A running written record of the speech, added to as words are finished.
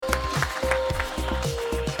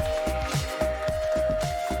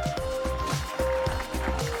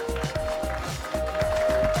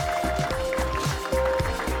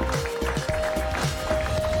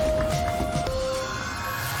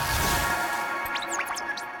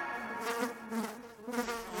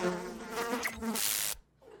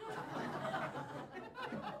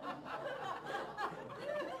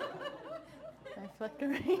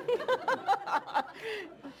flickering.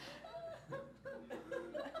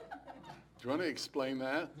 Do you want to explain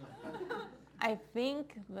that? I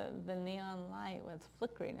think the neon light was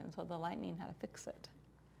flickering, and so the lightning had to fix it.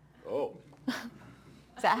 Oh,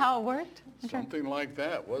 Is that how it worked? something like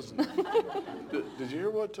that, wasn't it? Did you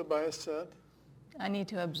hear what Tobias said? I need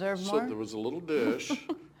to observe So more. there was a little dish,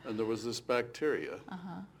 and there was this bacteria,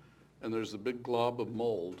 and there's a big glob of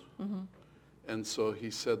mold, and so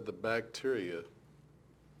he said the bacteria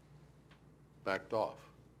backed off.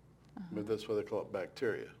 Maybe that's why they call it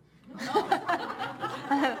bacteria.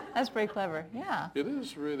 That's pretty clever. Yeah. It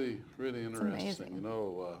is really, really interesting. amazing. You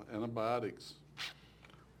know, antibiotics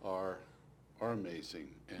are amazing,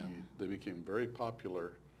 and they became very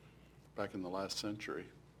popular back in the last century.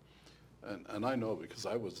 And I know because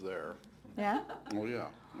I was there. Yeah. Oh yeah,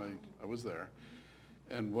 I was there.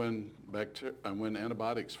 And when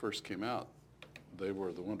antibiotics first came out, they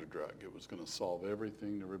were the wonder drug. It was going to solve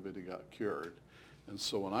everything. Everybody got cured. And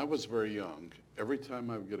so when I was very young, every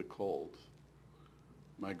time I would get a cold,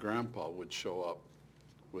 my grandpa would show up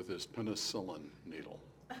with his penicillin needle.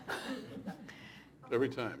 Every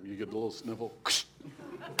time you get a little sniffle.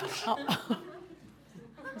 Oh.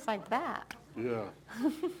 It's like that. Yeah,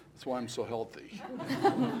 that's why I'm so healthy.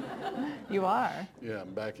 You are. Yeah,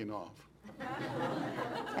 I'm backing off.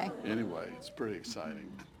 Okay. Anyway, it's pretty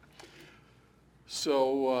exciting.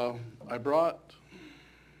 So I brought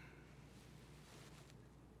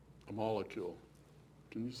a molecule.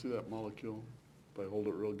 Can you see that molecule if I hold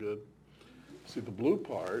it real good? See, the blue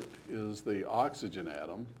part is the oxygen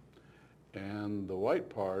atom, and the white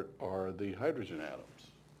part are the hydrogen atoms.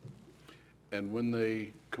 And when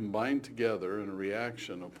they combine together in a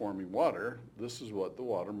reaction of forming water, this is what the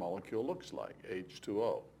water molecule looks like,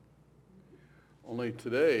 H2O. Only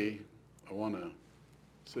today, I want to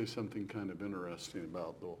say something kind of interesting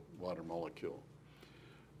about the water molecule.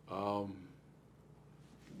 Do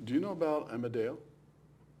you know about Amadeo?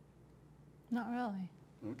 Not really.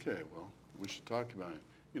 Okay, well, we should talk about it.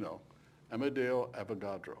 You know, Amadeo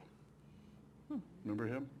Avogadro. Remember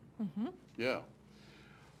him? Mm-hmm. Yeah.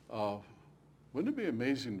 Wouldn't it be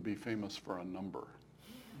amazing to be famous for a number?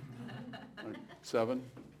 Like 7?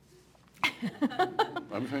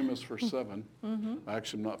 I'm famous for 7.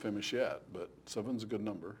 Actually, I'm not famous yet, but 7's a good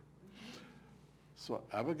number. So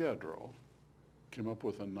Avogadro came up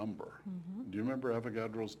with a number. Do you remember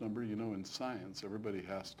Avogadro's number? You know, in science, everybody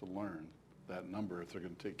has to learn that number if they're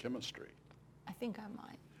going to take chemistry. I think I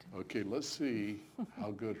might. Okay, let's see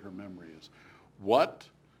how good her memory is. What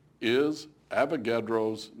is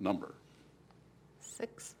Avogadro's number?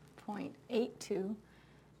 6.82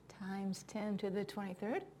 times 10 to the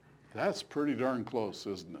 23rd. That's pretty darn close,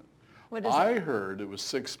 isn't it? What is I it? heard it was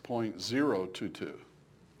 6.022.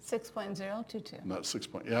 6.022. Not 6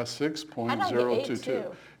 point, yeah, I thought you 6.022. ate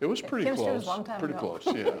too. It was pretty Chemistry close. was a long time pretty ago.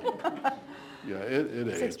 close, yeah. Yeah, it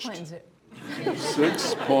aged. 6.0.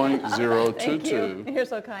 6.022 Thank you. You're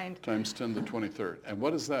so kind. times 10 to the 23rd. And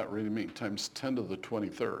what does that really mean? Times 10 to the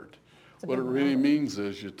 23rd. a What it big really number. means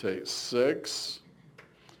is you take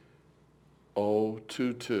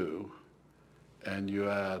 6.022 and you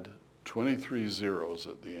add 23 zeros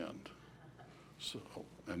at the end. So,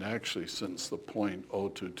 and actually, since the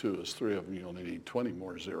 .022 is 3 of them, you only need 20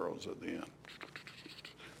 more zeros at the end.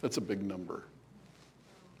 That's a big number.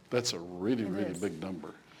 That's a really, really is. big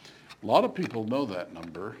number. A lot of people know that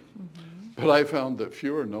number, but I found that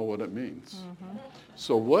fewer know what it means.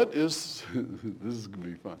 So what is, this is going to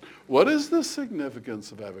be fun. What is the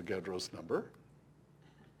significance of Avogadro's number?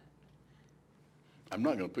 I'm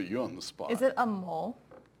not going to put you on the spot. Is it a mole?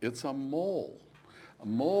 It's a mole. A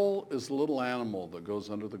mole is a little animal that goes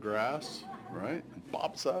under the grass, right, and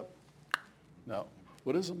pops up. Now,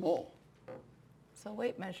 what is a mole? It's a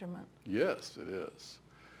weight measurement. Yes, it is.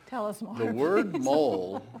 Tell us more. The word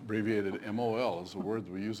mole, abbreviated MOL, is a word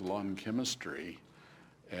that we use a lot in chemistry,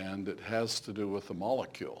 and it has to do with a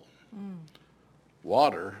molecule.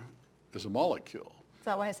 Water is a molecule. Is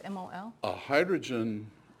that why it's MOL? A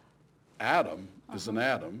hydrogen atom is an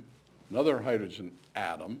atom. Another hydrogen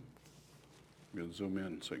atom, I'm going to zoom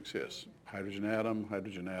in so you can see this. Hydrogen atom,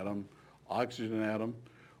 oxygen atom.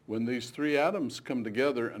 When these 3 atoms come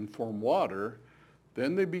together and form water,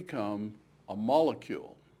 then they become a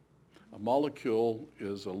molecule. A molecule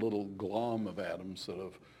is a little glom of atoms that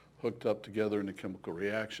have hooked up together in a chemical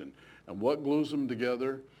reaction. And what glues them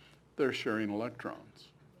together? They're sharing electrons.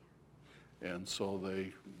 And so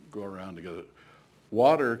they go around together.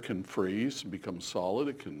 Water can freeze and become solid.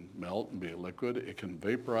 It can melt and be a liquid. It can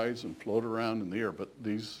vaporize and float around in the air. But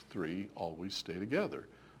these 3 always stay together.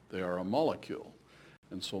 They are a molecule.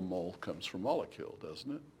 And so mole comes from molecule,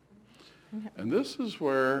 doesn't it? And this is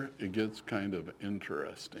where it gets kind of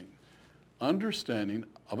interesting. Understanding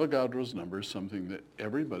Avogadro's number is something that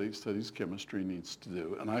everybody who studies chemistry needs to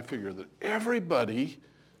do. And I figure that everybody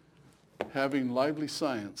having lively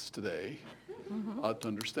science today ought to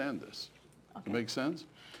understand this. Okay. It makes sense?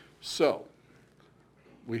 So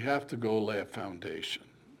we have to go lay a foundation.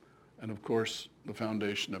 And of course, the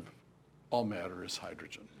foundation of all matter is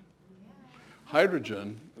hydrogen.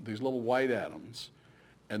 Hydrogen, these little white atoms,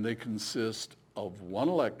 and they consist of one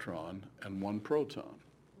electron and one proton.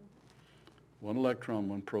 One electron,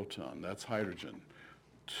 one proton, that's hydrogen.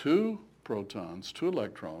 Two protons, two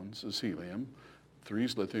electrons is helium, three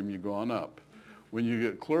is lithium, you go on up. When you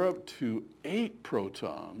get clear up to 8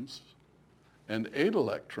 protons and 8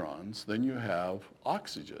 electrons, then you have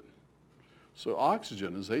oxygen. So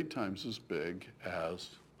oxygen is 8 times as big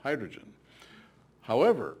as hydrogen.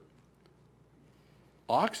 However,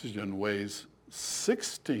 oxygen weighs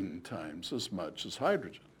 16 times as much as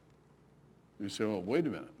hydrogen. You say, well, wait a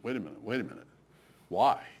minute.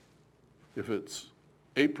 Why? If it's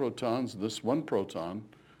 8 protons, this one proton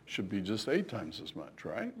should be just 8 times as much,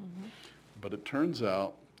 right? But it turns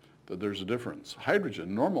out that there's a difference.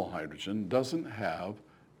 Hydrogen, normal hydrogen, doesn't have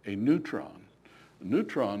a neutron. A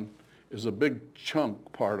neutron is a big chunk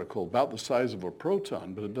particle about the size of a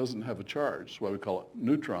proton, but it doesn't have a charge. That's why we call it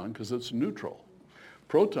neutron, because it's neutral.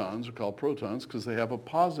 Protons are called protons because they have a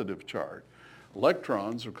positive charge.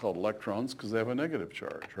 Electrons are called electrons because they have a negative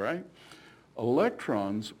charge, right?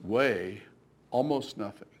 Electrons weigh almost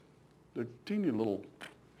nothing. They're teeny little.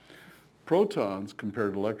 Protons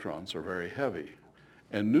compared to electrons are very heavy,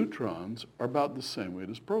 and neutrons are about the same weight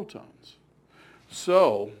as protons.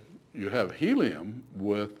 So you have helium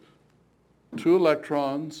with 2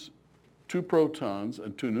 electrons, 2 protons,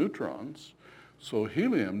 and 2 neutrons. So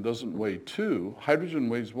helium doesn't weigh 2, hydrogen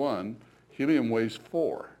weighs 1, helium weighs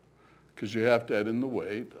 4, because you have to add in the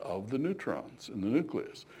weight of the neutrons in the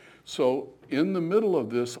nucleus. So in the middle of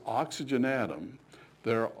this oxygen atom,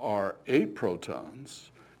 there are 8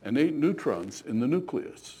 protons and 8 neutrons in the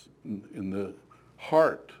nucleus, in the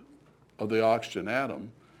heart of the oxygen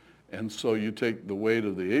atom. And so you take the weight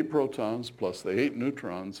of the 8 protons plus the 8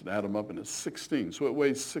 neutrons and add them up, and it's 16. So it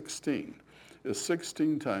weighs 16. It's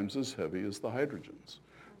 16 times as heavy as the hydrogens.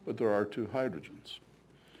 But there are 2 hydrogens.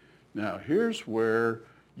 Now here's where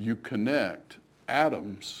you connect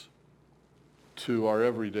atoms to our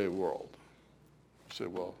everyday world. You say,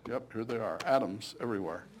 well, yep, here they are, atoms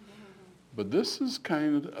everywhere. But this is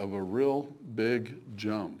kind of a real big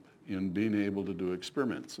jump in being able to do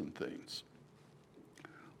experiments and things.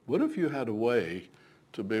 What if you had a way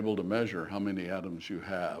to be able to measure how many atoms you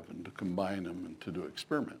have and to combine them and to do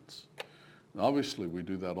experiments? And obviously, we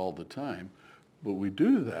do that all the time, but we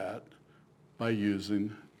do that by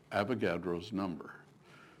using Avogadro's number.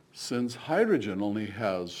 Since hydrogen only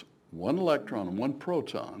has 1 electron and 1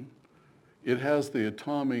 proton, it has the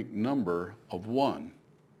atomic number of 1,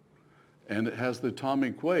 and it has the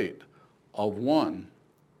atomic weight of 1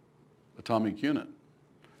 atomic unit.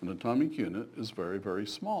 An atomic unit is very, very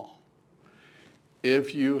small.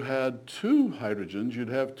 If you had 2 hydrogens, you'd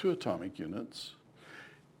have 2 atomic units.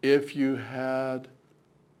 If you had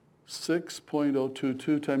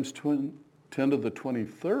 6.022 times 10 to the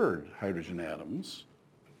 23rd hydrogen atoms,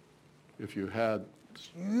 if you had a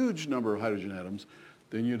huge number of hydrogen atoms,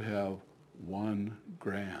 then you'd have 1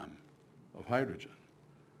 gram of hydrogen.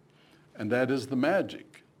 And that is the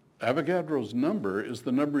magic. Avogadro's number is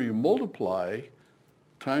the number you multiply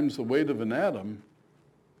times the weight of an atom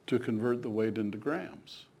to convert the weight into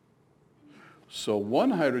grams. So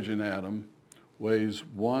 1 hydrogen atom weighs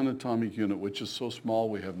 1 atomic unit, which is so small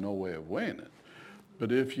we have no way of weighing it.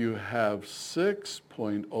 But if you have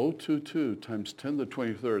 6.022 times 10 to the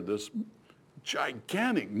 23rd, this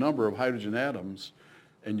gigantic number of hydrogen atoms,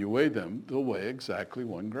 and you weigh them, they'll weigh exactly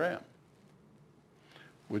 1 gram,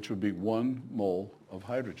 which would be 1 mole of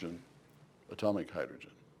hydrogen, atomic hydrogen.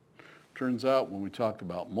 Turns out when we talk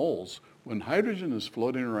about moles, when hydrogen is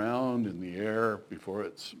floating around in the air before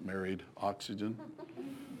it's married oxygen,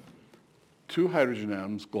 2 hydrogen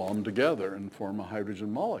atoms glom together and form a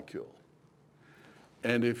hydrogen molecule.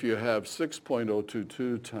 And if you have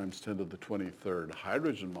 6.022 times 10 to the 23rd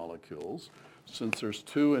hydrogen molecules, since there's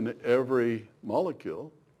 2 in every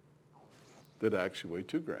molecule, that actually weigh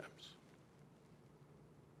 2 grams.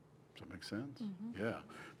 Does that make sense? Mm-hmm. Yeah,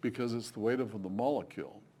 because it's the weight of the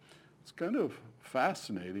molecule. It's kind of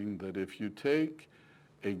fascinating that if you take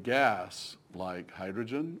a gas like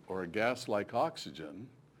hydrogen or a gas like oxygen,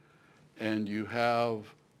 and you have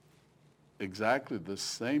exactly the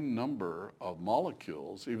same number of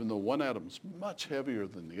molecules, even though one atom's much heavier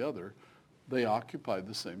than the other, they occupy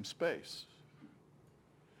the same space.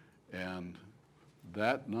 And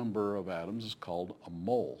that number of atoms is called a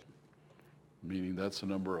mole, meaning that's the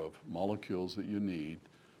number of molecules that you need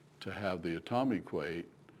to have the atomic weight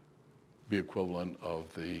be equivalent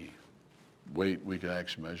of the weight we can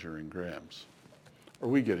actually measure in grams. Are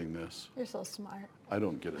we getting this? You're so smart. I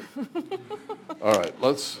don't get it. All right,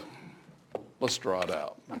 let's draw it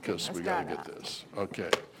out because let's we draw got to it get out. this. Okay,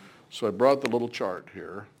 so I brought the little chart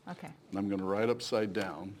here, Okay. and I'm going to write upside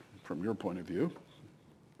down from your point of view.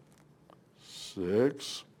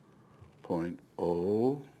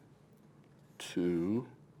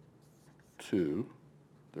 6.022,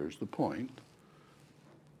 there's the point.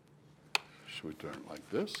 Should we turn it like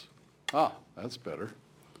this? Ah, that's better.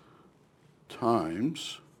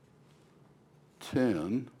 Times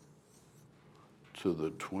 10 to the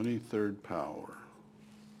 23rd power,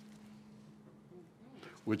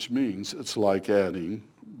 which means it's like adding,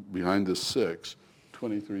 behind the 6,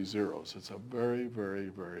 23 zeros. It's a very, very,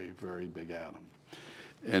 very, very big atom.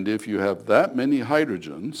 And if you have that many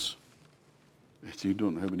hydrogens, if you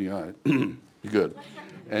don't have any, good.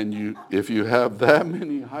 And if you have that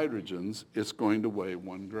many hydrogens, it's going to weigh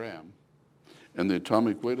 1 gram. And the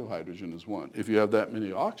atomic weight of hydrogen is 1. If you have that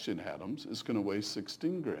many oxygen atoms, it's going to weigh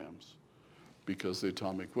 16 grams because the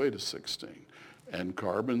atomic weight is 16. And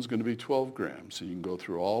carbon's going to be 12 grams. So you can go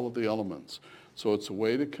through all of the elements. So it's a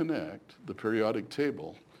way to connect the periodic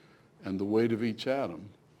table and the weight of each atom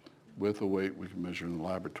with a weight we can measure in the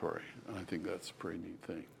laboratory. And I think that's a pretty neat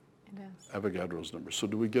thing. It is. Avogadro's number. So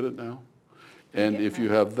do we get it now? And if you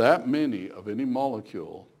have that many of any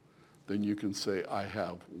molecule, then you can say, I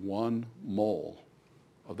have 1 mole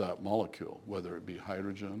of that molecule, whether it be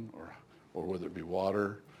hydrogen or whether it be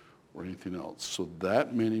water or anything else. So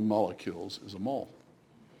that many molecules is a mole.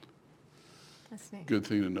 That's neat. Good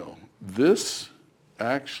thing to know. This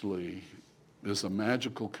actually is a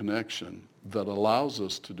magical connection that allows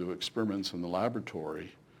us to do experiments in the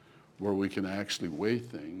laboratory where we can actually weigh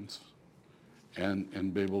things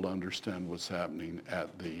and be able to understand what's happening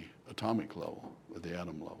at the atomic level, at the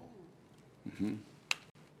atom level.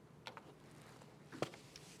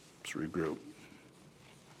 Let's regroup.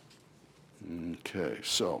 Okay,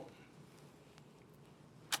 so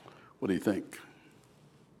what do you think?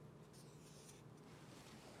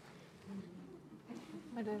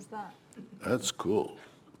 What is that? That's cool.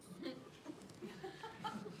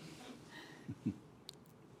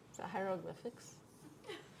 Is that hieroglyphics?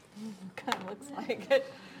 Kind of looks like it.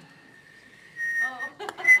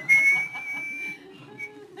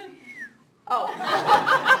 Oh.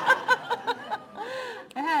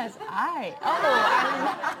 It has eye.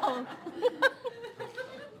 Oh,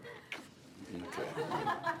 Okay.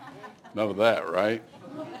 None of that, right?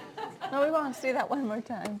 no, we want to see that one more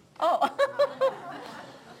time. Oh.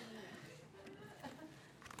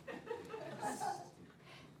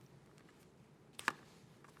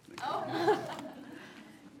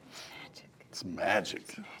 It's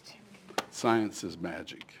magic. Science is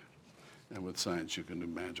magic. And with science, you can do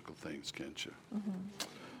magical things, can't you?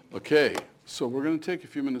 Okay, so we're going to take a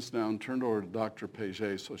few minutes now and turn it over to Dr.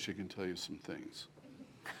 Paget so she can tell you some things.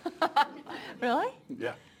 Really?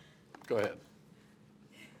 Yeah, go ahead.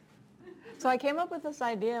 So I came up with this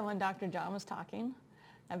idea when Dr. John was talking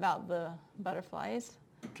about the butterflies.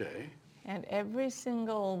 Okay. And every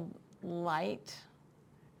single light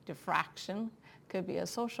diffraction could be a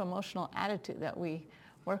social emotional attitude that we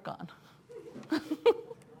work on.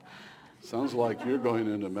 Sounds like you're going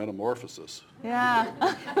into metamorphosis. Yeah.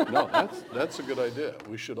 No, that's a good idea.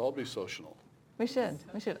 We should all be social. We should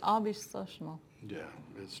all be social. Yeah,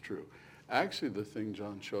 it's true. Actually, the thing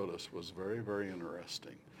John showed us was very, very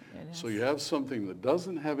interesting. It So is. you have something that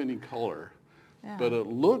doesn't have any color, Yeah. but it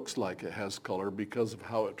looks like it has color because of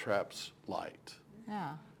how it traps light.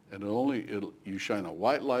 Yeah. And you shine a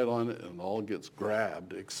white light on it and it all gets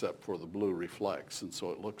grabbed except for the blue reflects, and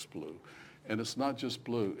so it looks blue. And it's not just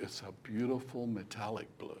blue, it's a beautiful metallic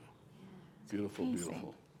blue. Beautiful, amazing.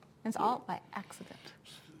 beautiful. It's all by accident.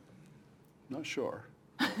 Not sure.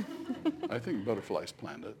 I think butterflies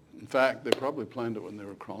planned it. In fact, they probably planned it when they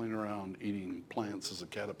were crawling around eating plants as a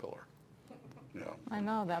caterpillar. Yeah. I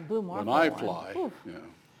know that blue morpho When I one. fly, Oof. yeah.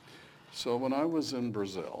 So when I was in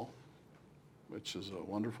Brazil, which is a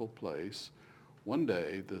wonderful place, one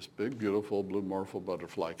day this big, beautiful blue morpho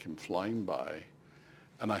butterfly came flying by,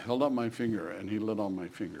 and I held out my finger, and he lit on my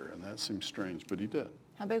finger, and that seemed strange, but he did.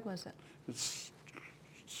 How big was it? It's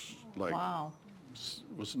like, Wow. it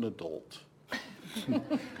was an adult.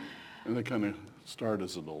 And they kind of start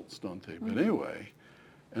as adults, don't they? But anyway,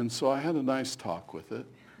 and so I had a nice talk with it,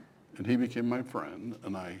 and he became my friend,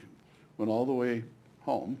 and I went all the way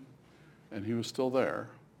home, and he was still there.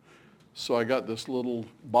 So I got this little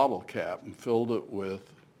bottle cap and filled it with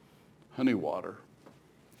honey water,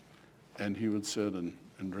 and he would sit and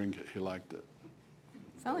drink it. He liked it.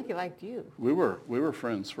 Sound like he liked you. We were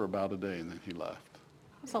friends for about a day, and then he left.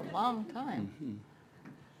 That's a long time.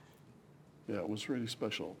 Mm-hmm. Yeah, it was really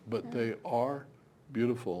special. But they are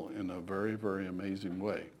beautiful in a very, very amazing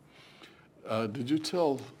way. Did you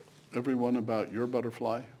tell everyone about your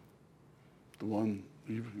butterfly? The one,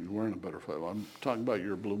 you weren't a butterfly. I'm talking about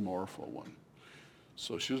your blue morpho one.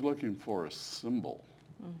 So she's looking for a symbol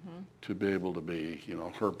to be able to be,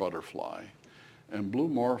 her butterfly. And blue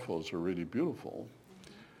morphos are really beautiful.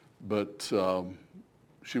 But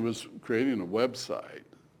she was creating a website,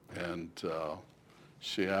 and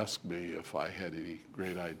she asked me if I had any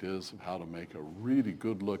great ideas of how to make a really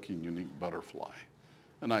good-looking, unique butterfly.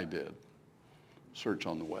 And I did. Search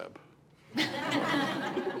on the web.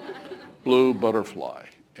 Blue butterfly.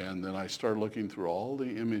 And then I started looking through all the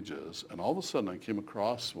images, and all of a sudden I came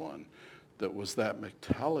across one that was that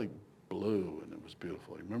metallic blue, and it was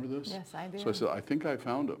beautiful. You remember this? Yes, I do. So I said, I think I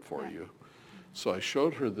found it for you. So I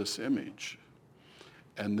showed her this image,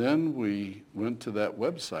 and then we went to that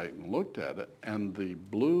website and looked at it, and the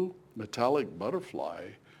blue metallic butterfly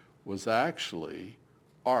was actually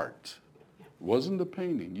art. It wasn't a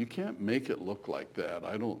painting. You can't make it look like that.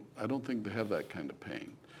 I don't think they have that kind of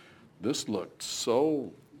paint. This looked so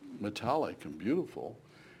metallic and beautiful.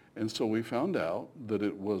 And so we found out that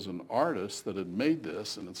it was an artist that had made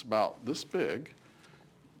this, and it's about this big,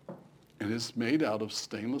 and it's made out of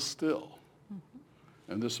stainless steel.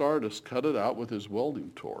 And this artist cut it out with his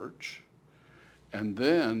welding torch, and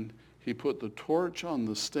then he put the torch on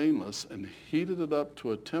the stainless and heated it up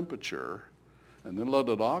to a temperature, and then let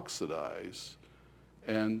it oxidize.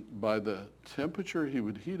 And by the temperature he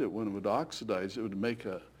would heat it, when it would oxidize, it would make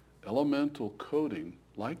a elemental coating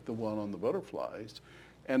like the one on the butterflies,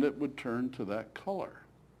 and it would turn to that color.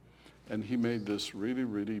 And he made this really,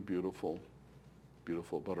 really beautiful,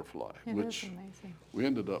 beautiful butterfly, which amazing. we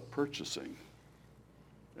ended up purchasing.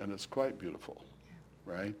 And it's quite beautiful,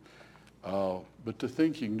 right? But to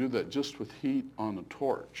think you can do that just with heat on a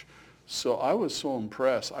torch. So I was so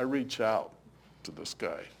impressed, I reached out to this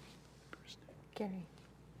guy.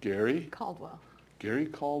 Gary Caldwell. Gary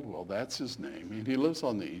Caldwell, that's his name. And he lives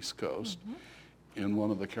on the East Coast in one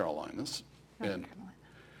of the Carolinas. And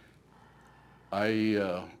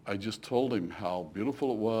I just told him how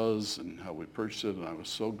beautiful it was and how we purchased it, and I was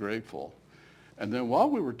so grateful. And then while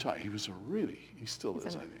we were talking, he still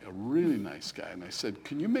is, I think, a really nice guy. And I said,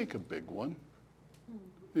 can you make a big one? And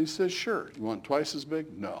he says, sure. You want twice as big?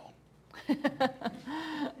 No.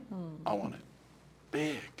 I want it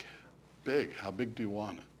big, big. How big do you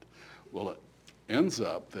want it? Well, it ends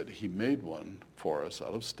up that he made one for us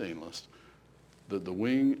out of stainless, that the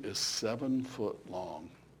wing is 7 foot long.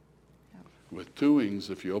 With two wings,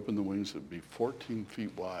 if you open the wings, it'd be 14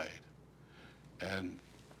 feet wide. And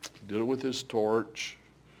he did it with his torch,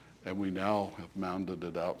 and we now have mounted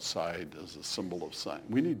it outside as a symbol of sign.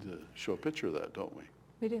 We need to show a picture of that, don't we?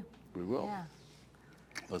 We do. We will. Yeah.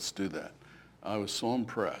 Let's do that. I was so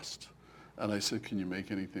impressed. And I said, can you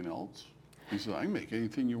make anything else? He said, I can make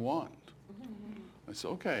anything you want. I said,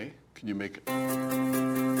 okay. Can you make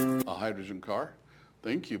a hydrogen car?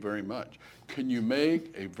 Thank you very much. Can you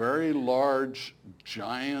make a very large,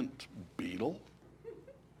 giant beetle?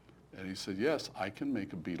 And he said, yes, I can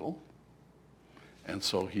make a beetle. And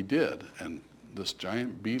so he did. And this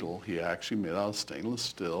giant beetle, he actually made out of stainless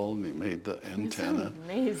steel, and he made the antenna.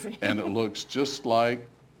 Amazing. And it looks just like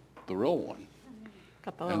the real one.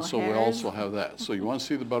 Got the And little so we hairs. also have that. So you want to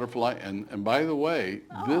see the butterfly? And by the way,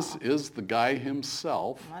 this is the guy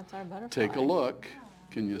himself. That's our butterfly. Take a look.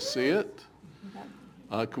 Can you see it?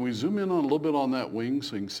 Can we zoom in on a little bit on that wing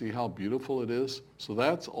so you can see how beautiful it is? So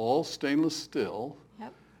that's all stainless steel.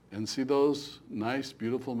 Yep. And see those nice,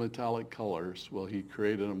 beautiful metallic colors? Well, he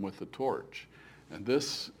created them with a torch. And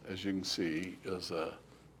this, as you can see, is a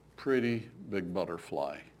pretty big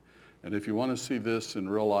butterfly. And if you want to see this in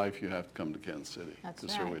real life, you have to come to Kansas City. That's to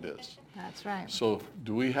see right. what it is. That's right. So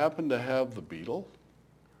do we happen to have the beetle?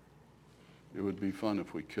 It would be fun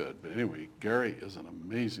if we could. But anyway, Gary is an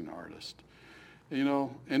amazing artist. You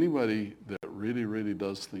know, anybody that really, really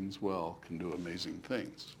does things well can do amazing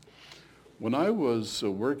things. When I was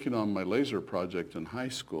working on my laser project in high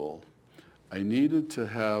school, I needed to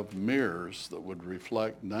have mirrors that would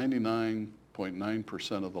reflect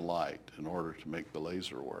 99.9% of the light in order to make the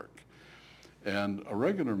laser work. And a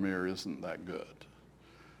regular mirror isn't that good.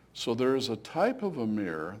 So there's a type of a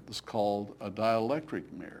mirror that's called a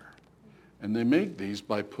dielectric mirror. And they make these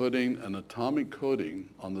by putting an atomic coating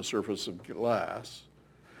on the surface of glass,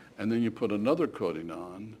 and then you put another coating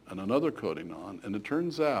on and another coating on, and it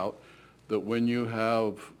turns out that when you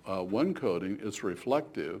have one coating, it's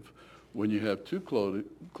reflective. When you have two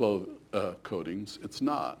coatings, it's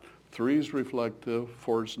not. 3 is reflective,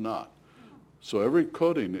 4 is not. So every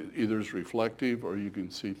coating either is reflective or you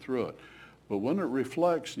can see through it. But when it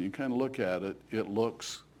reflects and you kind of look at it, it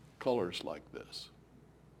looks colors like this.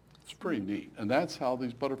 It's pretty neat. And that's how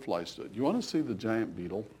these butterflies do it. You want to see the giant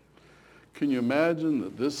beetle? Can you imagine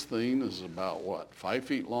that this thing is about, what, 5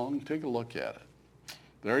 feet long? Take a look at it.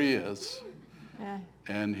 There he is. Yeah.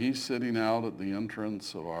 And he's sitting out at the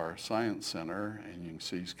entrance of our science center, and you can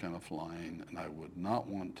see he's kind of flying, and I would not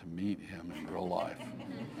want to meet him in real life,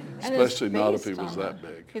 And it's especially not if he based was on that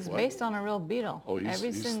big. He's What? based on a real beetle. Oh,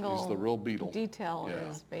 Every he's single the real beetle. detail Yeah.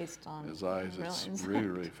 is based on His eyes, real it's insect. really,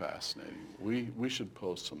 really fascinating. We should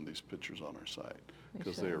post some of these pictures on our site We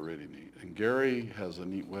because they are should. really neat. And Gary has a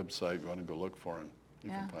neat website. You want to go look for him, you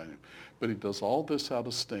Yeah. can find him. But he does all this out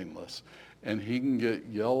of stainless. And he can get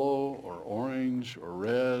yellow or orange or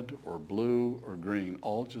red or blue or green,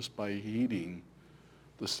 all just by heating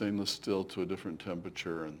the stainless steel to a different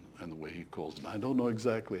temperature and the way he cools. And I don't know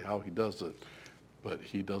exactly how he does it, but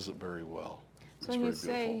he does it very well. So It's when you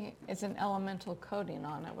very beautiful. say it's an elemental coating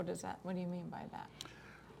on it, what do you mean by that?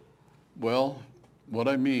 Well, what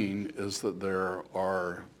I mean is that there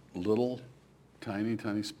are little tiny,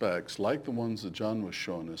 tiny specks, like the ones that John was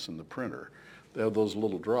showing us in the printer. They have those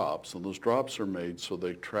little drops, and those drops are made so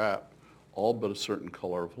they trap all but a certain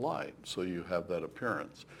color of light, so you have that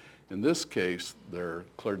appearance. In this case, they're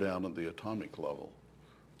clear down at the atomic level,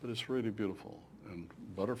 but it's really beautiful. And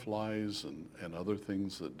butterflies and other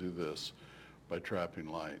things that do this by trapping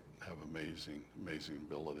light have amazing, amazing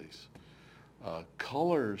abilities.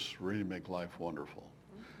 Colors really make life wonderful.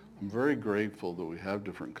 I'm very grateful that we have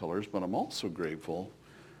different colors, but I'm also grateful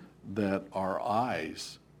that our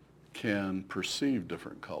eyes can perceive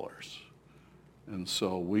different colors. And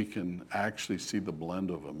so we can actually see the blend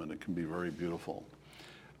of them, and it can be very beautiful.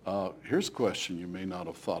 Here's a question you may not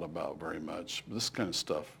have thought about very much, but this kind of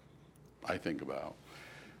stuff I think about.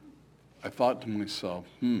 I thought to myself,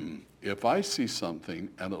 if I see something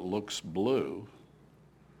and it looks blue,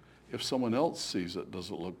 if someone else sees it,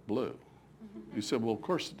 does it look blue? You said, well, of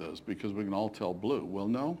course it does, because we can all tell blue. Well,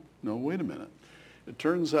 no, wait a minute. It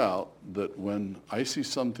turns out that when I see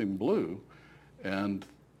something blue and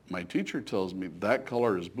my teacher tells me that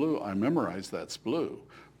color is blue, I memorize that's blue.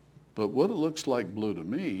 But what it looks like blue to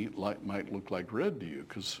me might look like red to you,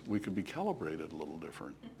 because we could be calibrated a little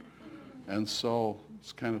different. And so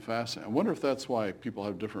it's kind of fascinating. I wonder if that's why people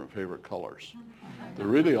have different favorite colors. They're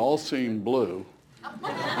really all seeing blue.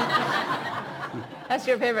 That's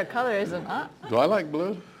your favorite color, isn't it? Do I like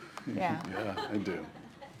blue? Yeah. Yeah, I do.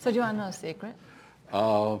 So do you want to know a secret?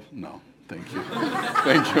 No, thank you.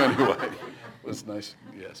 Thank you anyway. It was nice.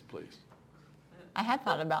 Yes, please. I had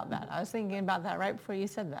thought about that. I was thinking about that right before you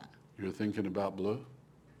said that. You're thinking about blue?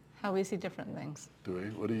 How we see different things. Do we?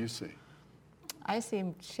 What do you see? I see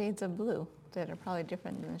shades of blue that are probably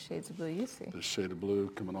different than the shades of blue you see. The shade of blue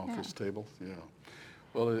coming off Yeah. this table? Yeah.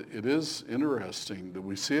 Well, it is interesting that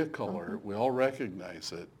we see a color, we all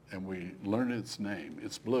recognize it, and we learn its name.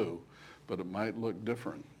 It's blue, but it might look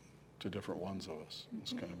different to different ones of us.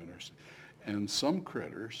 It's kind of interesting. And some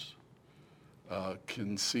critters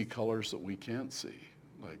can see colors that we can't see.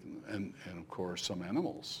 And of course, some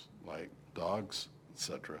animals, like dogs,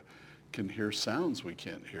 etc., can hear sounds we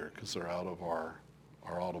can't hear because they're out of our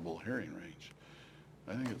audible hearing range.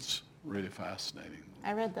 I think it's really fascinating.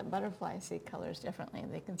 I read that butterflies see colors differently.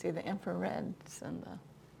 They can see the infrareds and the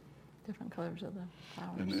different colors of the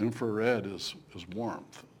flowers. And infrared is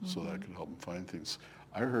warmth, so that can help them find things.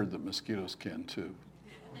 I heard that mosquitoes can too.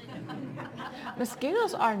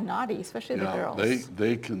 Mosquitoes are naughty, especially the girls.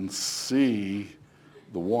 They can see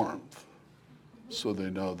the warmth, so they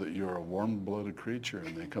know that you're a warm-blooded creature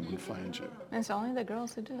and they come and find you. And it's only the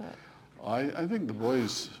girls who do it. I think the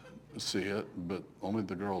boys see it, but only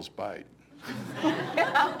the girls bite.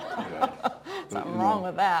 Something wrong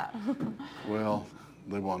with that. Well,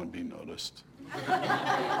 they want to be noticed.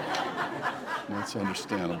 That's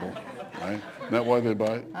understandable, right? Isn't that why they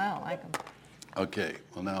bite? I don't like them. Okay,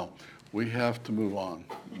 well now, we have to move on,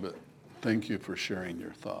 but thank you for sharing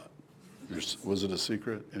your thought. Was it a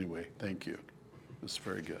secret? Anyway, thank you. It's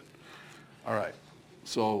very good. All right,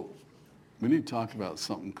 so we need to talk about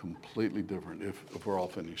something completely different if we're all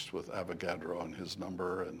finished with Avogadro and his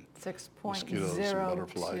number and mosquitoes and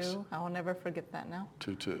butterflies. 6.02. I will never forget that now.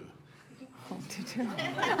 2-2. Oh, 22.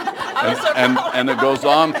 And it goes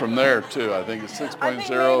on from there too. I think it's 6.0. I think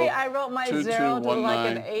maybe I wrote my 0 to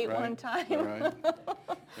like an 2219, 8 one time. Right?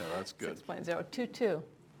 Yeah, that's good. 6.022.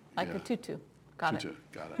 like Yeah. a tutu. Got it. Tutu,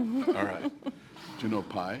 got it. All right. Do you know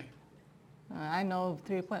pi? I know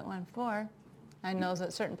 3.14. I know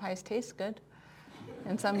that certain pies taste good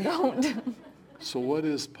and some don't. So what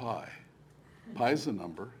is pi? Pi is a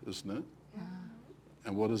number, isn't it? Yeah.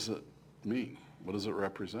 And what does it mean? What does it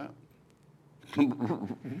represent?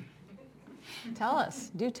 Tell us.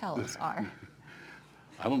 Do tell us, R.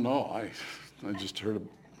 I don't know. I just heard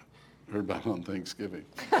about it on Thanksgiving.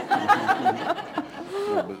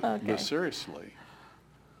 But seriously,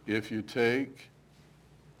 if you take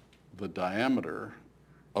the diameter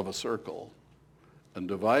of a circle and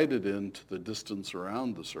divide it into the distance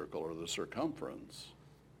around the circle or the circumference,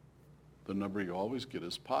 the number you always get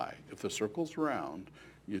is pi. If the circle's round,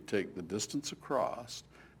 you take the distance across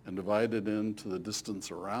and divide it into the distance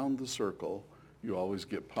around the circle, you always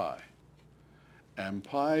get pi. And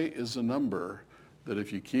pi is a number that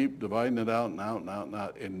if you keep dividing it out and out and out and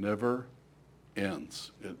out, it never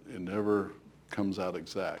ends. It never comes out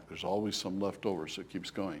exact. There's always some left over, so it keeps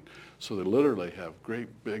going. So they literally have great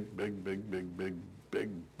big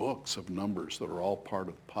books of numbers that are all part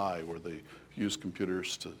of pi, where they use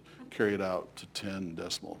computers to carry it out to 10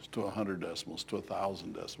 decimals, to 100 decimals, to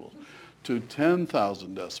 1,000 decimals, to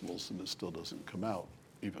 10,000 decimals, and it still doesn't come out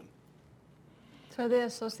even. So are they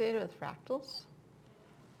associated with fractals?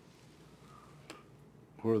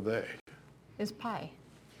 Who are they? Is pi?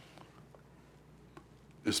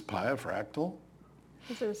 Is pi a fractal?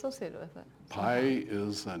 Is it associated with it? Pi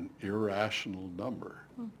is an irrational number,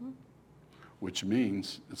 which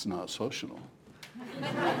means it's not social.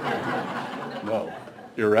 No.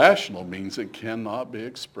 Irrational means it cannot be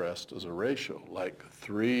expressed as a ratio, like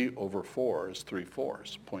 3 over 4 is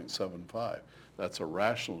 3/4, 0.75. That's a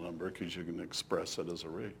rational number because you can express it as a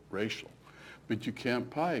ratio. But you can't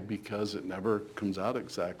pi because it never comes out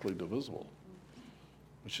exactly divisible,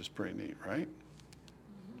 which is pretty neat, right?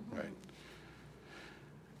 Right.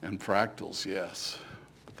 And fractals, yes,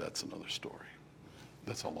 but that's another story.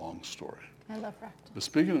 That's a long story. I love fractals. But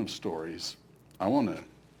speaking of stories, I want to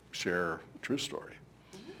share a true story.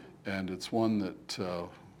 And it's one that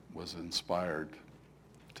was inspired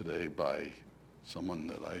today by someone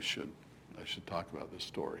that I should talk about this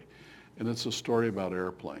story. And it's a story about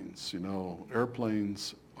airplanes. You know,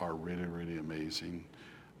 airplanes are really, really amazing.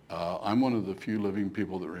 I'm one of the few living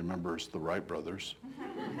people that remembers the Wright brothers.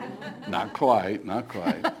 Not quite.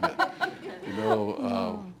 But, you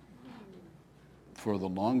know, for the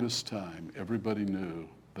longest time, everybody knew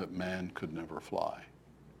that man could never fly.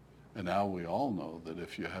 And now we all know that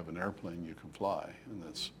if you have an airplane, you can fly, and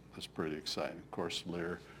that's pretty exciting. Of course,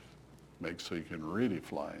 Lear makes so you can really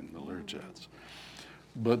fly in the Lear jets.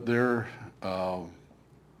 But there's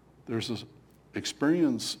this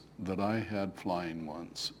experience that I had flying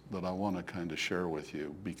once that I want to kind of share with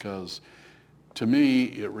you, because to me,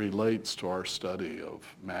 it relates to our study of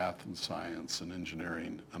math and science and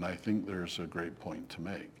engineering, and I think there's a great point to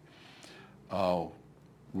make.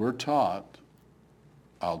 We're taught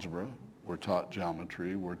algebra, we're taught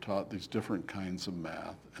geometry, we're taught these different kinds of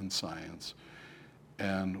math and science.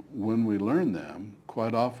 And when we learn them,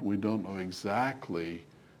 quite often we don't know exactly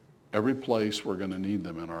every place we're going to need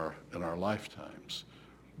them in our lifetimes.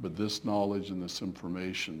 But this knowledge and this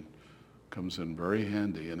information comes in very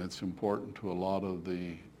handy, and it's important to a lot of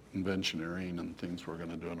the inventioneering and things we're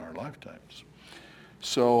going to do in our lifetimes.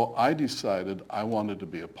 So I decided I wanted to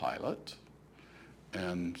be a pilot.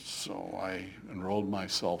 And so I enrolled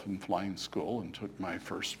myself in flying school and took my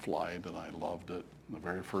first flight, and I loved it. The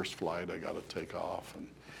very first flight, I got to take off,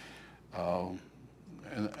 and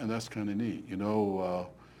that's kind of neat. You know,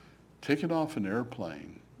 taking off an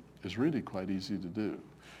airplane is really quite easy to do.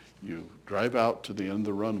 You drive out to the end of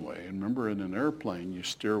the runway, and remember, in an airplane, you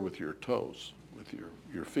steer with your toes, with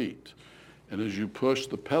your feet. And as you push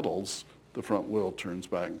the pedals, the front wheel turns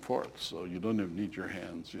back and forth. So you don't even need your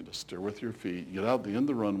hands. You just steer with your feet. You get out the end of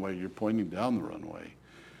the runway, you're pointing down the runway.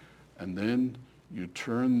 And then you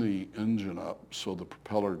turn the engine up so the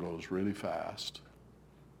propeller goes really fast.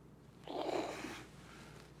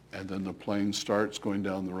 And then the plane starts going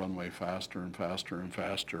down the runway faster and faster and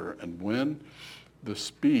faster. And when the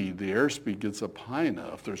airspeed gets up high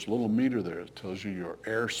enough, there's a little meter there that tells you your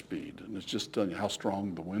airspeed. And it's just telling you how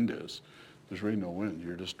strong the wind is. There's really no wind.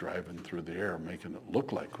 You're just driving through the air, making it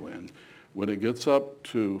look like wind. When it gets up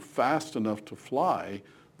to fast enough to fly,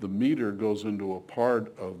 the meter goes into a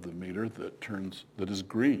part of the meter that is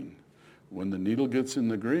green. When the needle gets in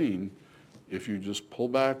the green, if you just pull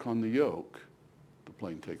back on the yoke, the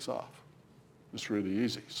plane takes off. It's really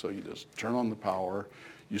easy. So you just turn on the power.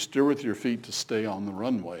 You steer with your feet to stay on the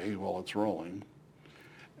runway while it's rolling.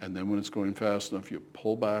 And then when it's going fast enough, you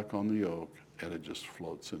pull back on the yoke and it just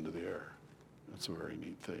floats into the air. It's a very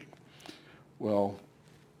neat thing. Well,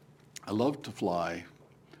 I love to fly.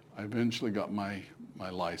 I eventually got my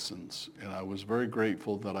license, and I was very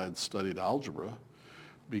grateful that I had studied algebra,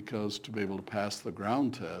 because to be able to pass the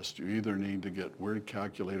ground test, you either need to get word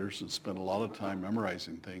calculators and spend a lot of time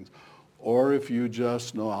memorizing things, or if you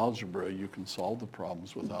just know algebra, you can solve the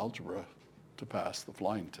problems with algebra to pass the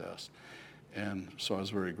flying test. And so I was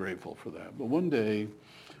very grateful for that. But one day,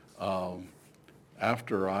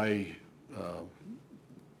 after I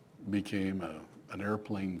became an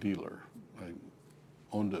airplane dealer, I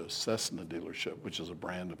owned a Cessna dealership, which is a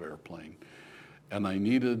brand of airplane, and I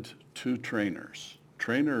needed 2 trainers.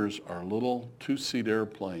 Trainers are little 2-seat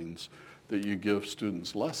airplanes that you give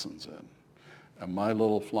students lessons in. And my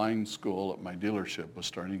little flying school at my dealership was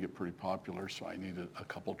starting to get pretty popular, so I needed a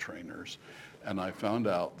couple trainers. And I found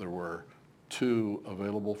out there were 2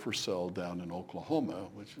 available for sale down in Oklahoma,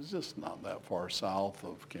 which is just not that far south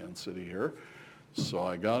of Kansas City here. So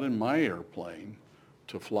I got in my airplane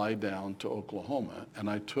to fly down to Oklahoma, and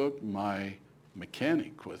I took my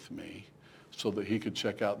mechanic with me so that he could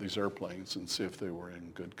check out these airplanes and see if they were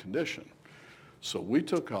in good condition. So we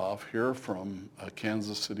took off here from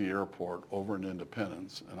Kansas City Airport over in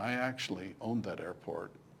Independence, and I actually owned that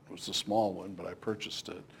airport. It was a small one, but I purchased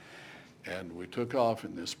it. And we took off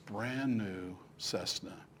in this brand new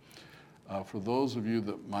Cessna. For those of you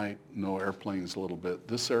that might know airplanes a little bit,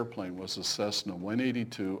 this airplane was a Cessna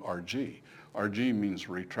 182 RG. RG means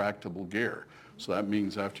retractable gear. So that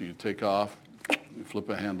means after you take off, you flip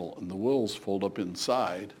a handle and the wheels fold up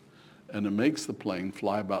inside, and it makes the plane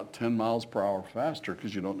fly about 10 miles per hour faster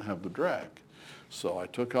because you don't have the drag. So I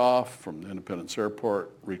took off from the Independence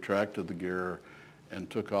Airport, retracted the gear, and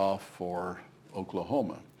took off for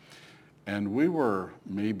Oklahoma. And we were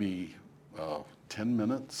maybe 10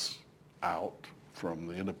 minutes out from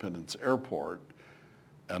the Independence Airport,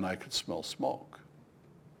 and I could smell smoke.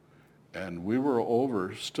 And we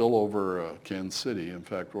were still over Kansas City. In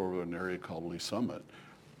fact, we're over an area called Lee Summit.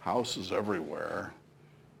 Houses everywhere.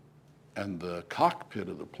 And the cockpit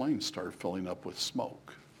of the plane started filling up with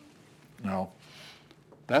smoke. Now,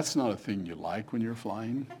 that's not a thing you like when you're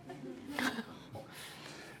flying.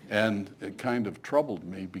 And it kind of troubled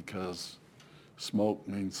me because smoke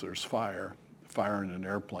means there's fire. Fire in an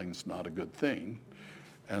airplane is not a good thing.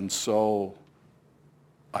 And so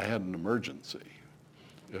I had an emergency.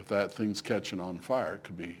 If that thing's catching on fire, it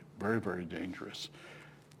could be very, very dangerous.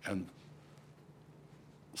 And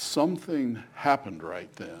something happened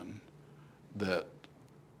right then that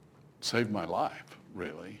saved my life,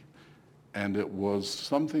 really. And it was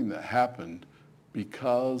something that happened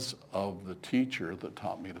because of the teacher that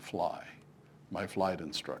taught me to fly, my flight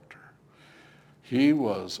instructor. He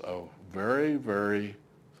was a very, very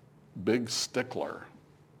big stickler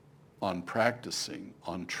on practicing,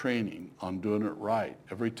 on training, on doing it right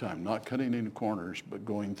every time, not cutting any corners, but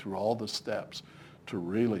going through all the steps to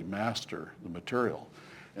really master the material.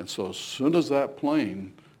 And so as soon as that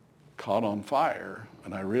plane caught on fire,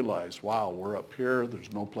 and I realized, wow, we're up here,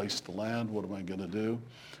 there's no place to land, what am I gonna do?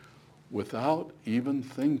 Without even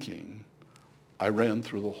thinking, I ran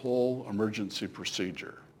through the whole emergency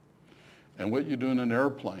procedure. And what you do in an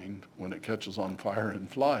airplane when it catches on fire in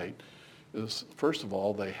flight is, first of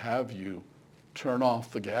all, they have you turn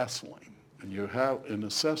off the gasoline. And you have, in a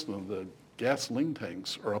Cessna, the gasoline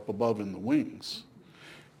tanks are up above in the wings.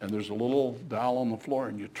 And there's a little dial on the floor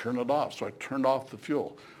and you turn it off. So I turned off the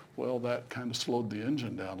fuel. Well, that kind of slowed the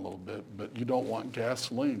engine down a little bit, but you don't want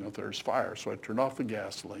gasoline if there's fire. So I turned off the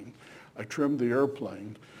gasoline. I trimmed the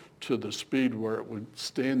airplane to the speed where it would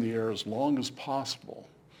stay in the air as long as possible.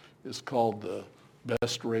 It's called the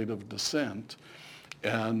best rate of descent.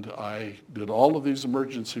 And I did all of these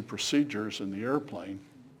emergency procedures in the airplane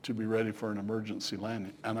to be ready for an emergency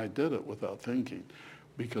landing. And I did it without thinking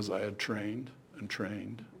because I had trained and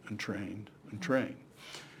trained and trained and trained.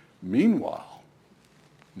 Meanwhile,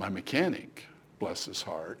 my mechanic, bless his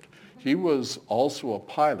heart, he was also a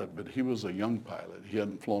pilot, but he was a young pilot. He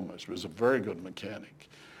hadn't flown much. He was a very good mechanic.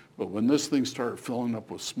 But when this thing started filling up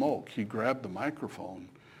with smoke, he grabbed the microphone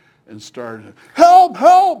and started, help,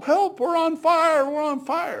 help, help, we're on fire, we're on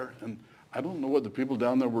fire. And I don't know what the people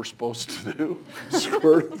down there were supposed to do,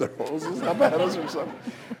 squirt their hoses up at us or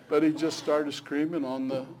something. But he just started screaming on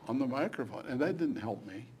the microphone, and that didn't help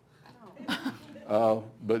me.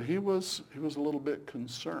 But he was a little bit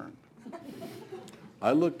concerned.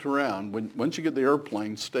 I looked around. Once you get the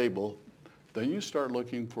airplane stable, then you start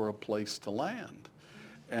looking for a place to land.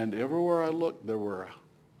 And everywhere I looked, there were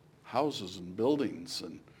houses and buildings,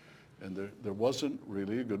 and And there wasn't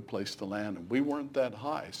really a good place to land, and we weren't that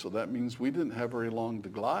high, so that means we didn't have very long to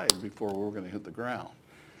glide before we were going to hit the ground.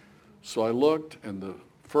 So I looked, and the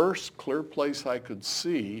first clear place I could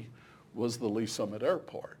see was the Lee Summit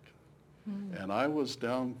Airport. And I was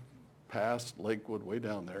down past Lakewood, way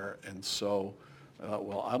down there, and so,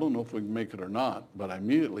 well, I don't know if we can make it or not, but I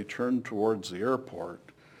immediately turned towards the airport,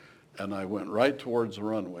 and I went right towards the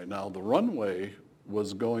runway. Now, the runway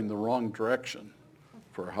was going the wrong direction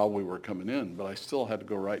for how we were coming in, but I still had to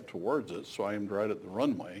go right towards it, so I aimed right at the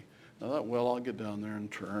runway. I thought, well, I'll get down there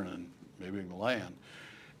and turn and maybe we can land.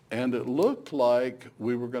 And it looked like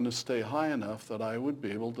we were going to stay high enough that I would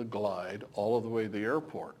be able to glide all of the way to the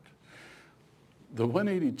airport. The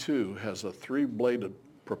 182 has a 3-bladed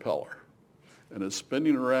propeller, and it's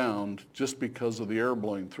spinning around just because of the air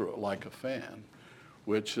blowing through it like a fan,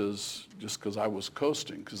 which is just because I was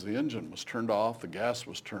coasting, because the engine was turned off, the gas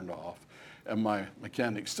was turned off, and my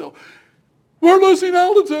mechanic still, we're losing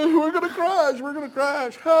altitude, we're going to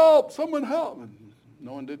crash, help, someone help. And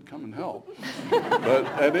no one did come and help. But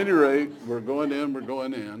at any rate, we're going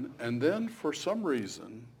in, and then for some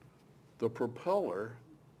reason, the propeller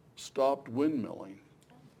stopped windmilling.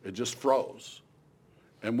 It just froze.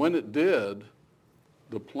 And when it did,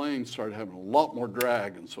 the plane started having a lot more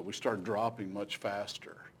drag, and so we started dropping much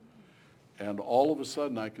faster. And all of a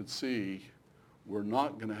sudden, I could see we're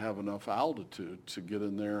not going to have enough altitude to get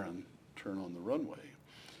in there and turn on the runway.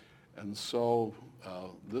 And so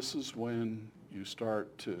this is when you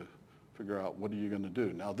start to figure out what are you going to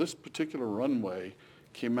do. Now, this particular runway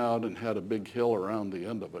came out and had a big hill around the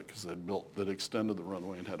end of it because they'd extended the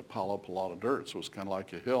runway and had to pile up a lot of dirt. So it was kind of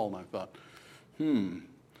like a hill, and I thought,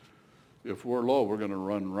 if we're low, we're going to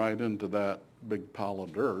run right into that big pile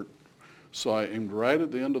of dirt. So I aimed right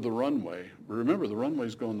at the end of the runway. Remember, the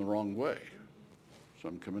runway's going the wrong way. So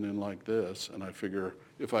I'm coming in like this, and I figure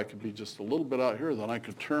if I could be just a little bit out here, then I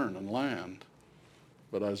could turn and land.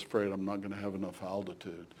 But I was afraid I'm not going to have enough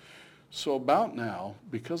altitude. So about now,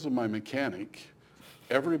 because of my mechanic,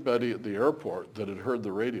 everybody at the airport that had heard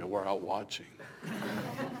the radio were out watching.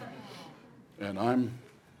 And I'm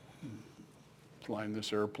flying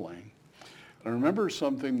this airplane. And I remember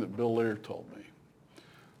something that Bill Lear told me.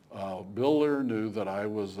 Bill Lear knew that I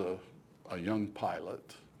was a young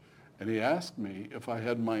pilot, and he asked me if I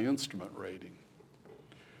had my instrument rating.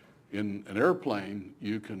 In an airplane,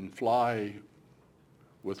 you can fly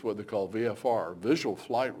with what they call VFR, visual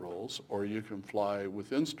flight rules, or you can fly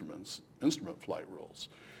with instrument flight rules.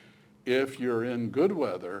 If you're in good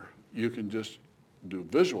weather, you can just do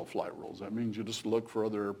visual flight rules. That means you just look for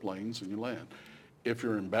other airplanes and you land. If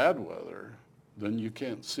you're in bad weather, then you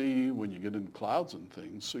can't see when you get in clouds and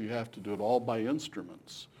things, so you have to do it all by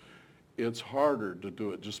instruments. It's harder to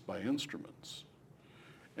do it just by instruments.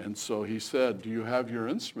 And so he said, do you have your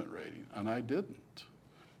instrument rating? And I didn't.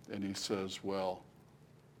 And he says, well,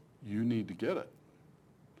 you need to get it.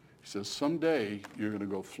 He says, someday you're going to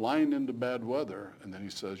go flying into bad weather, and then he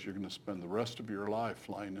says you're going to spend the rest of your life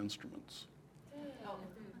flying instruments.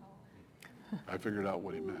 I figured out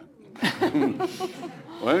what he meant.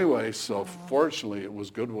 Well, anyway, so fortunately it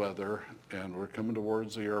was good weather, and we're coming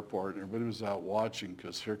towards the airport, and everybody was out watching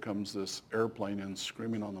because here comes this airplane in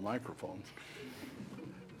screaming on the microphone.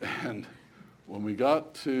 And when we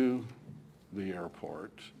got to the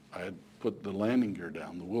airport, I had put the landing gear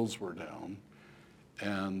down, the wheels were down,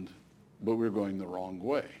 but we were going the wrong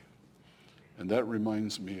way. And that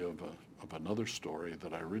reminds me of another story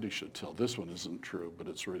that I really should tell. This one isn't true, but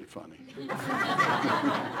it's really funny.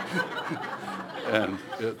 And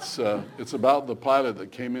it's about the pilot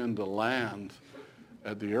that came in to land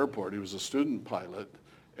at the airport. He was a student pilot,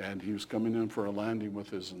 and he was coming in for a landing with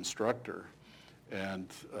his instructor. And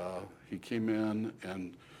he came in,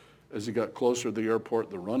 and as he got closer to the airport,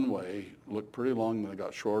 the runway looked pretty long, and it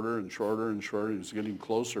got shorter and shorter and shorter. He was getting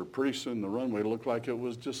closer. Pretty soon the runway looked like it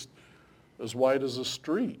was just as wide as a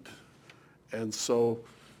street. And so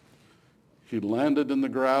he landed in the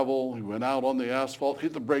gravel, he went out on the asphalt,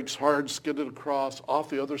 hit the brakes hard, skidded across, off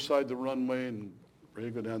the other side of the runway, and ready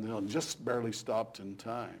to go down the hill, and just barely stopped in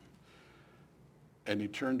time. And he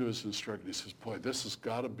turned to his instructor, and he says, boy, this has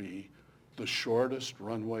got to be the shortest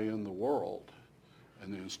runway in the world.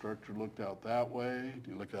 And the instructor looked out that way,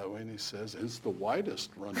 he looked that way, and he says, it's the widest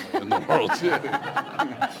runway in the world, too.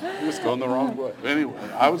 He was going the wrong way. Anyway,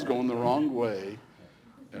 I was going the wrong way,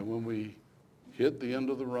 and when we hit the end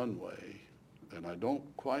of the runway, and I don't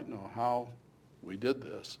quite know how we did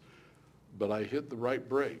this, but I hit the right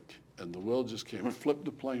brake, and the wheel just came and flipped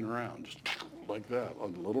the plane around, just like that,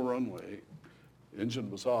 on the little runway. Engine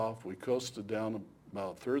was off. We coasted down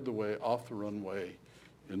about a third of the way off the runway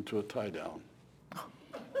into a tie-down.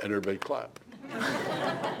 And everybody clapped.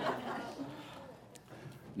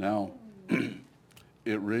 Now,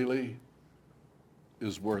 it really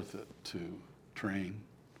is worth it to train,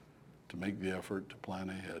 to make the effort, to plan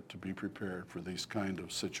ahead, to be prepared for these kind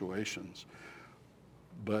of situations.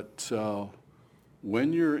 But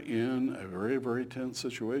when you're in a very, very tense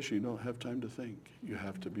situation, you don't have time to think. You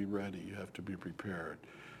have to be ready. You have to be prepared.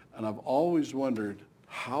 And I've always wondered,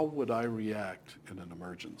 how would I react in an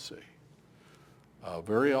emergency?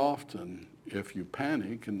 Very often, if you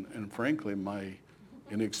panic, and frankly, my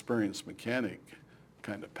inexperienced mechanic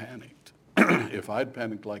kind of panicked. If I'd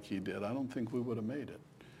panicked like he did, I don't think we would have made it.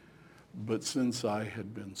 But since I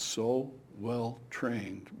had been so well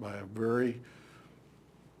trained by a very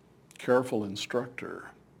careful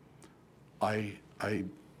instructor, I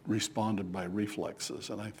responded by reflexes,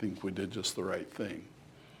 and I think we did just the right thing.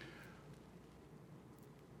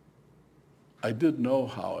 I did know,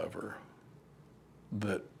 however,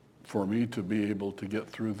 that for me to be able to get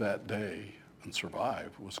through that day and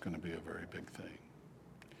survive was going to be a very big thing.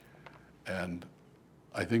 And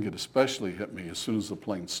I think it especially hit me as soon as the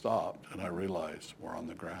plane stopped and I realized we're on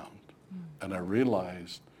the ground. And I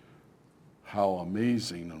realized how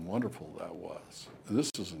amazing and wonderful that was. And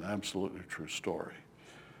this is an absolutely true story.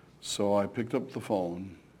 So I picked up the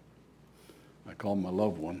phone, I called my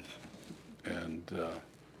loved one, and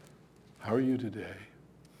how are you today?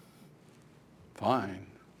 Fine.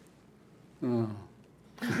 Oh.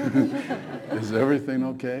 Is everything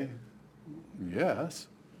okay? Yes.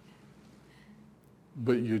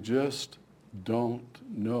 But you just don't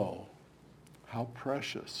know how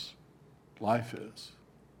precious life is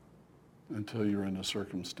until you're in a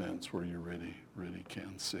circumstance where you really, really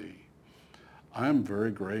can see. I'm very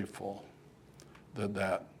grateful that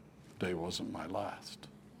that day wasn't my last.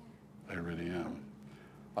 I really am.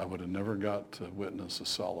 I would have never got to witness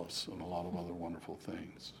Acellus and a lot of other wonderful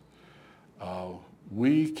things.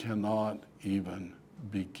 We cannot even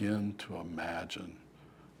begin to imagine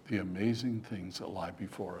the amazing things that lie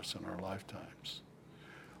before us in our lifetimes.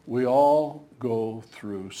 We all go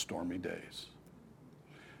through stormy days.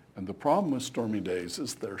 And the problem with stormy days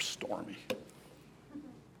is they're stormy,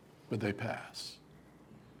 but they pass.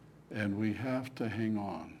 And we have to hang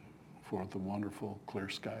on for the wonderful clear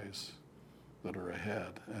skies that are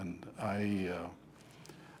ahead. And I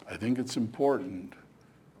think it's important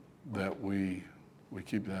that we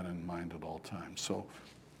keep that in mind at all times. So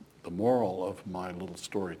the moral of my little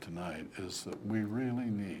story tonight is that we really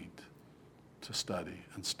need to study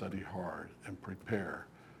and study hard and prepare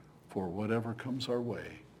for whatever comes our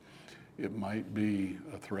way. It might be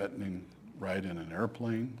a threatening ride in an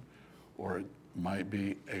airplane, or it might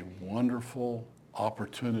be a wonderful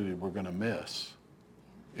opportunity we're going to miss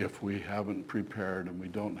if we haven't prepared and we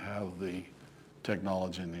don't have the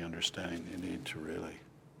technology and the understanding you need to really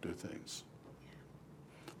do things.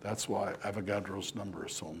 That's why Avogadro's number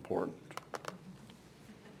is so important.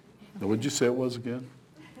 Now, what'd you say it was again?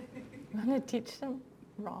 I'm going to teach them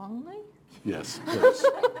wrongly? Yes, please.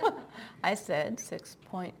 I said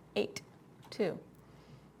 6.82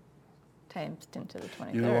 times 10 to the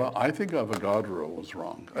 23rd. You know what? I think Avogadro was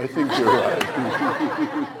wrong. I think you're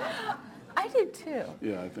right. I did too.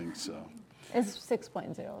 Yeah, I think so. It's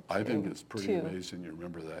 6.02. I think it's pretty amazing you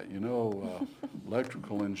remember that. You know,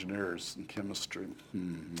 electrical engineers and chemistry,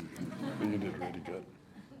 you did really good.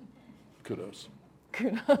 Kudos.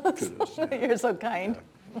 Kudos. Yeah. You're so kind.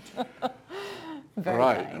 Yeah. Very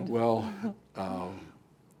right. kind. Well,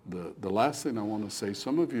 the last thing I want to say,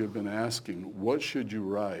 some of you have been asking, what should you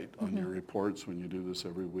write on your reports when you do this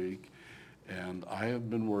every week? And I have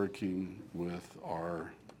been working with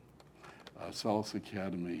our Acellus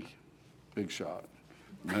Academy big shot,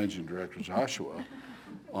 Managing Director Joshua,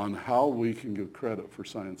 on how we can give credit for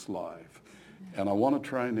Science Live. And I want to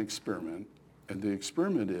try an experiment. And the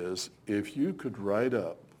experiment is, if you could write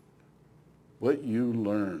up what you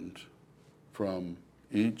learned from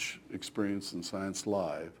each experience in Science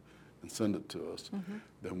Live and send it to us,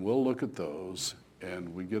 then we'll look at those and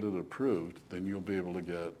we get it approved, then you'll be able to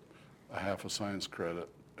get a half a science credit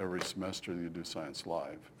every semester that you do Science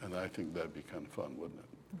Live. And I think that'd be kind of fun, wouldn't it?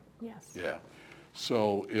 Yes. Yeah.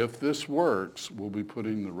 So if this works, we'll be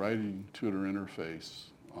putting the writing tutor interface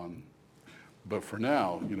on. But for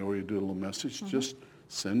now, you know where you do a little message? Just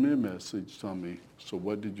send me a message, tell me, so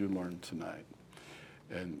what did you learn tonight?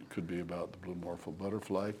 And it could be about the blue morpho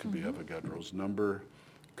butterfly, could be Avogadro's number,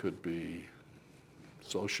 could be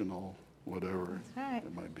social, whatever That's right.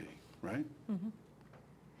 it might be, right?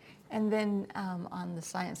 And then on the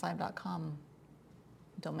sciencelive.com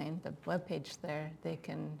domain, the webpage there, they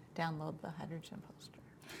can download the hydrogen poster.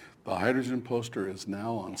 The hydrogen poster is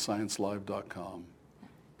now on sciencelive.com.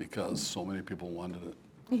 because so many people wanted it.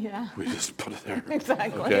 Yeah. We just put it there.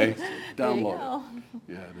 Exactly. Okay? There you Download go. it.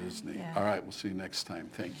 Yeah, it is neat. Yeah. All right, we'll see you next time.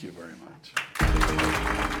 Thank you very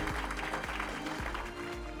much.